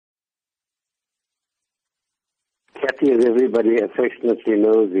Kathy, as everybody affectionately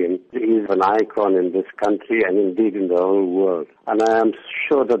knows him, is an icon in this country and indeed in the whole world. And I am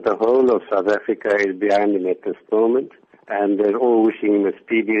sure that the whole of South Africa is behind him at this moment. And they're all wishing him a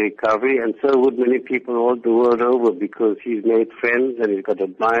speedy recovery, and so would many people all the world over, because he's made friends and he's got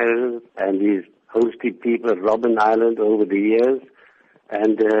admirers, and he's hosted people at Robben Island over the years,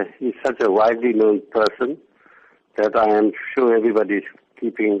 and he's such a widely known person that I am sure everybody's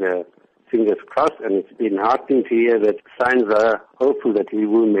keeping their fingers crossed, and it's been heartening to hear that signs are hopeful that he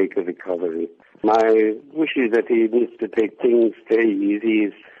will make a recovery. My wish is that he needs to take things very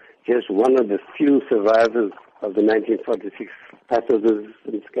easy. He's just one of the few survivors of the 1946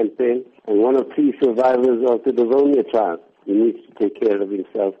 pacifist campaign, and one of 3 survivors of the Livonia trial. He needs to take care of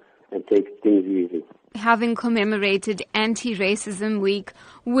himself and take things easy. Having commemorated Anti-Racism Week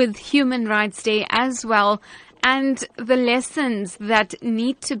with Human Rights Day as well, and the lessons that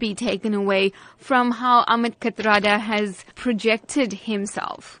need to be taken away from how Ahmed Kathrada has projected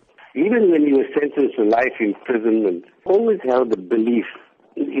himself. Even when he was sentenced to life imprisonment, always held the belief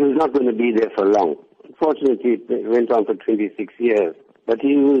he was not going to be there for long. Unfortunately, it went on for 26 years. But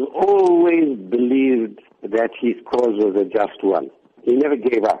he was always believed that his cause was a just one. He never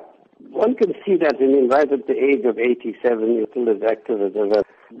gave up. One can see that in him right at the age of 87, he's still as active as ever.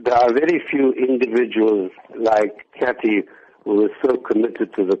 There are very few individuals like Kathy who were so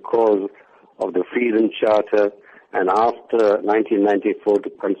committed to the cause of the Freedom Charter, and after 1994 to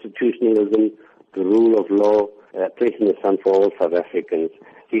constitutionalism, the rule of law, placing the sun for all South Africans.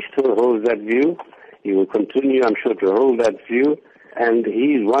 He still holds that view. He will continue, I'm sure, to hold that view. And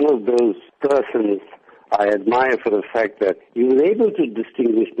he's one of those persons I admire for the fact that he was able to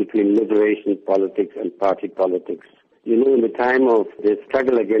distinguish between liberation politics and party politics. You know, in the time of the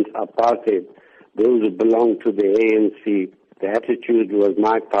struggle against apartheid, those who belonged to the ANC, the attitude was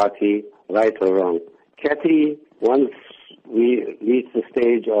my party, right or wrong. Kathy, once we reached the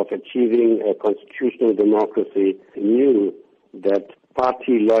stage of achieving a constitutional democracy, knew that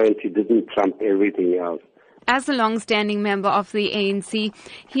party loyalty didn't trump everything else. As a long-standing member of the ANC,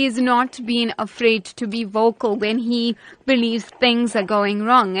 he has not been afraid to be vocal when he believes things are going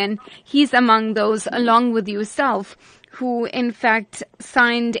wrong. And he's among those, along with yourself, who in fact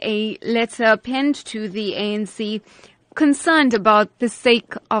signed a letter penned to the ANC concerned about the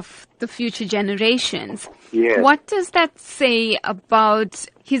sake of the future generations. Yes. What does that say about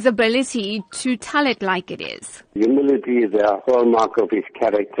his ability to tell it like it is? Humility is a hallmark of his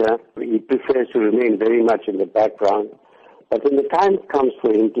character. He prefers to remain very much in the background. But when the time comes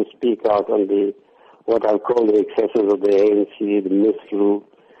for him to speak out on what I'll call the excesses of the ANC, the misrule,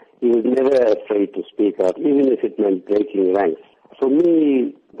 he was never afraid to speak out, even if it meant breaking ranks. For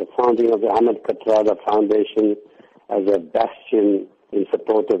me, the founding of the Ahmed Kathrada Foundation as a bastion in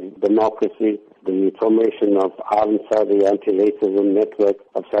support of democracy, the formation of ANSA, the Anti-Racism Network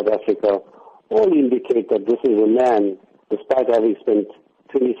of South Africa, all indicate that this is a man, despite having spent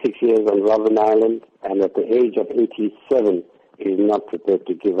 26 years on Robben Island and at the age of 87, is not prepared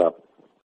to give up.